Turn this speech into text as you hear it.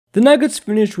The Nuggets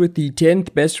finished with the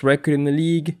 10th best record in the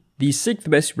league, the 6th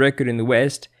best record in the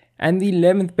West, and the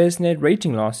 11th best net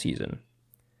rating last season.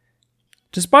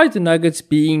 Despite the Nuggets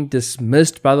being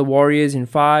dismissed by the Warriors in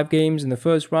 5 games in the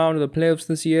first round of the playoffs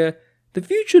this year, the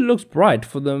future looks bright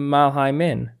for the Mile High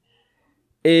men.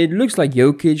 It looks like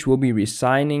Jokic will be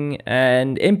resigning,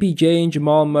 and MPJ and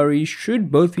Jamal Murray should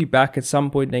both be back at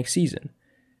some point next season.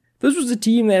 This was a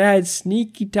team that had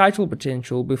sneaky title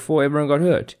potential before everyone got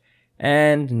hurt,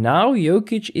 and now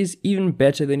Jokic is even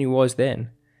better than he was then.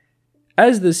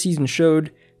 As the season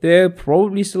showed, they're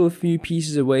probably still a few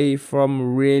pieces away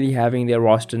from really having their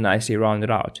roster nicely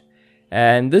rounded out,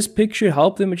 and this pick should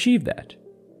help them achieve that.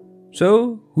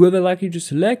 So, who are they likely to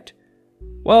select?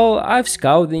 Well, I've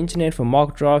scoured the internet for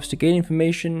mock drafts to gain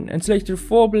information and selected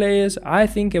 4 players I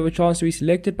think have a chance to be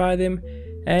selected by them,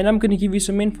 and I'm going to give you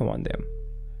some info on them.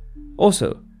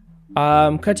 Also,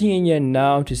 I'm cutting in here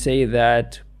now to say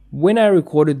that when I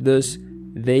recorded this,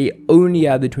 they only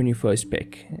had the 21st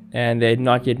pick, and they had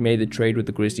not yet made the trade with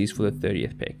the Grizzlies for the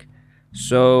 30th pick.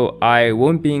 So I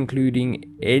won't be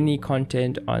including any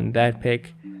content on that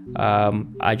pick.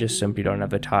 I just simply don't have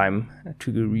the time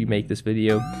to remake this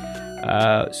video.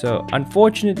 So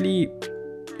unfortunately,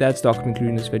 that's not concluding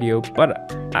in this video,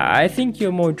 but I think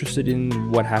you're more interested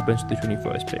in what happens to the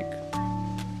 21st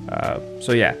pick.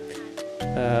 So yeah,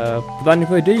 without any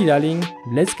further dilly-dallying,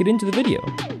 let's get into the video.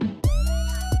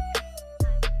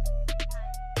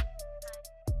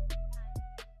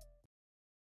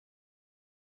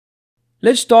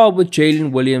 Let's start with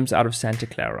Jalen Williams out of Santa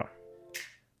Clara.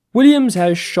 Williams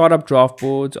has shot up draft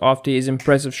boards after his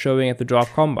impressive showing at the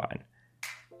draft combine.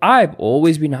 I've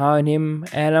always been high on him,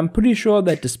 and I'm pretty sure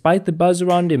that despite the buzz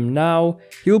around him now,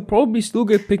 he'll probably still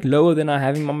get picked lower than I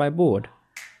have him on my board.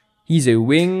 He's a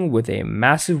wing with a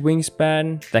massive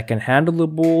wingspan that can handle the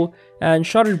ball and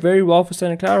shot it very well for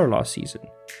Santa Clara last season.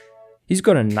 He's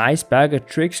got a nice bag of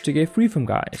tricks to get free from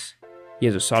guys. He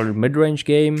has a solid mid-range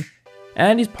game,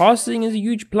 and his passing is a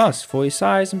huge plus for his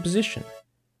size and position.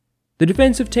 The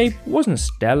defensive tape wasn't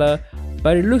stellar,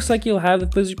 but it looks like he'll have the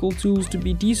physical tools to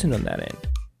be decent on that end.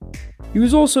 He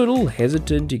was also a little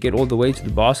hesitant to get all the way to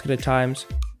the basket at times.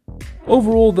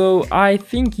 Overall though, I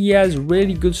think he has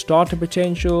really good starter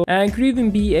potential and could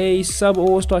even be a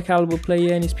sub-all-star caliber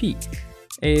player in his peak,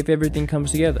 if everything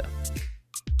comes together.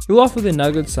 He'll offer the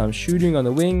Nuggets some shooting on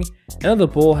the wing, another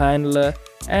ball handler,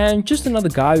 and just another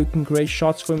guy who can create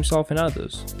shots for himself and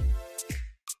others.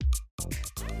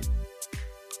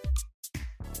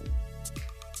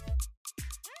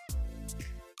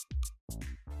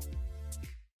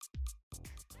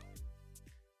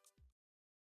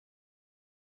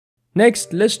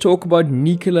 Next, let's talk about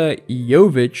Nikola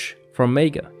Jovic from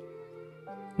Mega.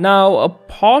 Now, a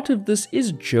part of this is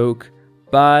a joke,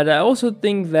 but I also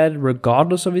think that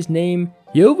regardless of his name,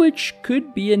 Jovic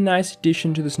could be a nice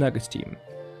addition to this Nuggets team.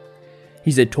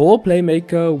 He's a tall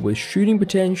playmaker with shooting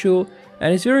potential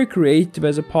and is very creative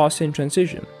as a passer in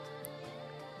transition.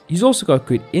 He's also got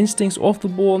good instincts off the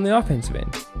ball on the offensive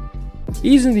end.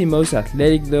 He isn't the most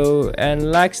athletic though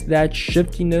and lacks that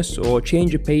shiftiness or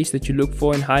change of pace that you look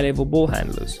for in high-level ball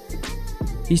handlers.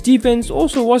 His defense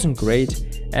also wasn't great,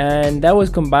 and that was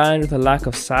combined with a lack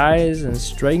of size and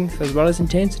strength as well as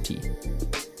intensity.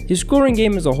 His scoring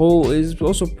game as a whole is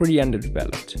also pretty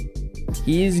underdeveloped.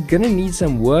 He is gonna need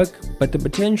some work, but the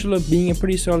potential of being a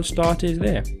pretty solid starter is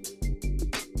there.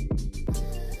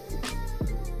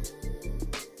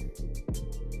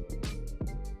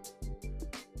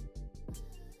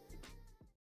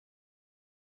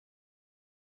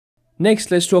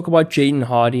 Next, let's talk about Jaden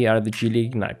Hardy out of the G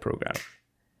League Ignite program.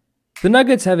 The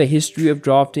Nuggets have a history of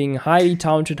drafting highly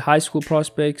talented high school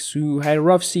prospects who had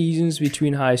rough seasons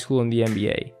between high school and the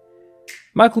NBA.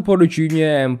 Michael Porter Jr.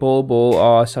 and Bol Bol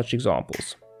are such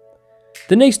examples.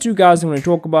 The next 2 guys I'm going to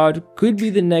talk about could be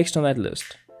the next on that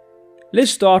list. Let's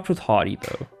start with Hardy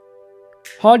though.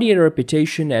 Hardy had a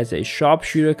reputation as a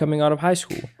sharpshooter coming out of high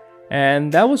school,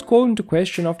 and that was called into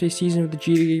question after his season with the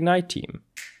G League Ignite team.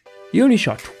 He only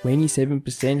shot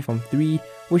 27% from 3,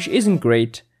 which isn't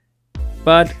great,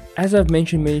 but as I've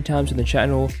mentioned many times on the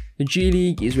channel, the G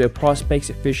League is where prospects'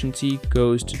 efficiency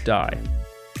goes to die.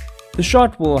 The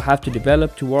shot will have to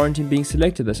develop to warrant him being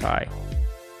selected this high.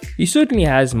 He certainly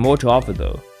has more to offer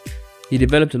though. He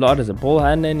developed a lot as a ball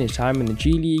handler in his time in the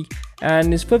G League,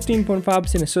 and his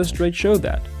 15.5% assist rate showed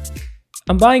that.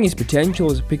 I'm buying his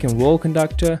potential as a pick and roll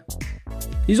conductor.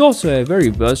 He's also a very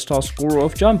versatile scorer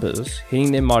of jumpers,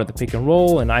 hitting them out of the pick and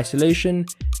roll and isolation,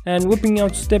 and whipping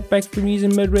out step back threes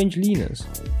and mid-range leaners.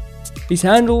 His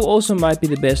handle also might be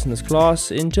the best in this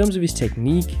class in terms of his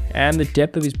technique and the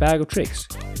depth of his bag of tricks.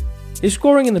 His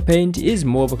scoring in the paint is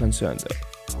more of a concern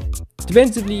though.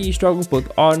 Defensively, he struggles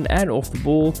both on and off the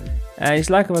ball, and his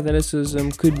lack of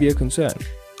athleticism could be a concern.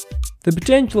 The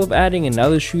potential of adding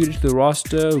another shooter to the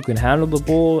roster who can handle the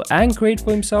ball and create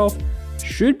for himself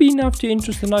should be enough to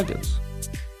interest the Nuggets.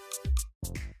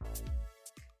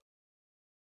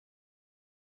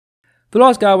 The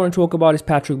last guy I want to talk about is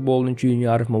Patrick Baldwin Jr.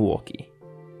 out of Milwaukee.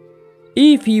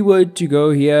 If he were to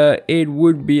go here, it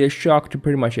would be a shock to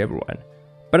pretty much everyone.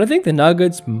 But I think the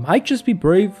Nuggets might just be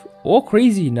brave or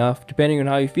crazy enough, depending on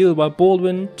how you feel about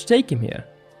Baldwin, to take him here.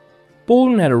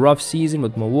 Baldwin had a rough season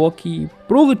with Milwaukee,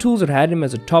 but all the tools that had him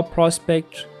as a top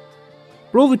prospect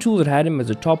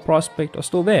are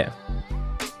still there.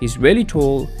 He's really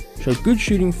tall, showed good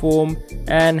shooting form,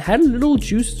 and had a little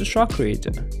juice as a shot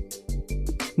creator.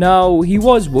 Now, he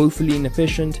was woefully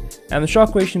inefficient, and the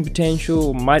shot creation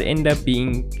potential might end up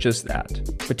being just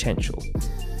that, potential.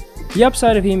 The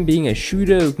upside of him being a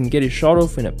shooter who can get his shot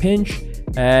off in a pinch,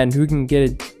 and who can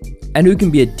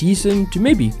be a decent to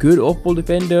maybe good off-ball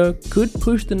defender could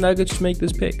push the Nuggets to make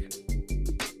this pick.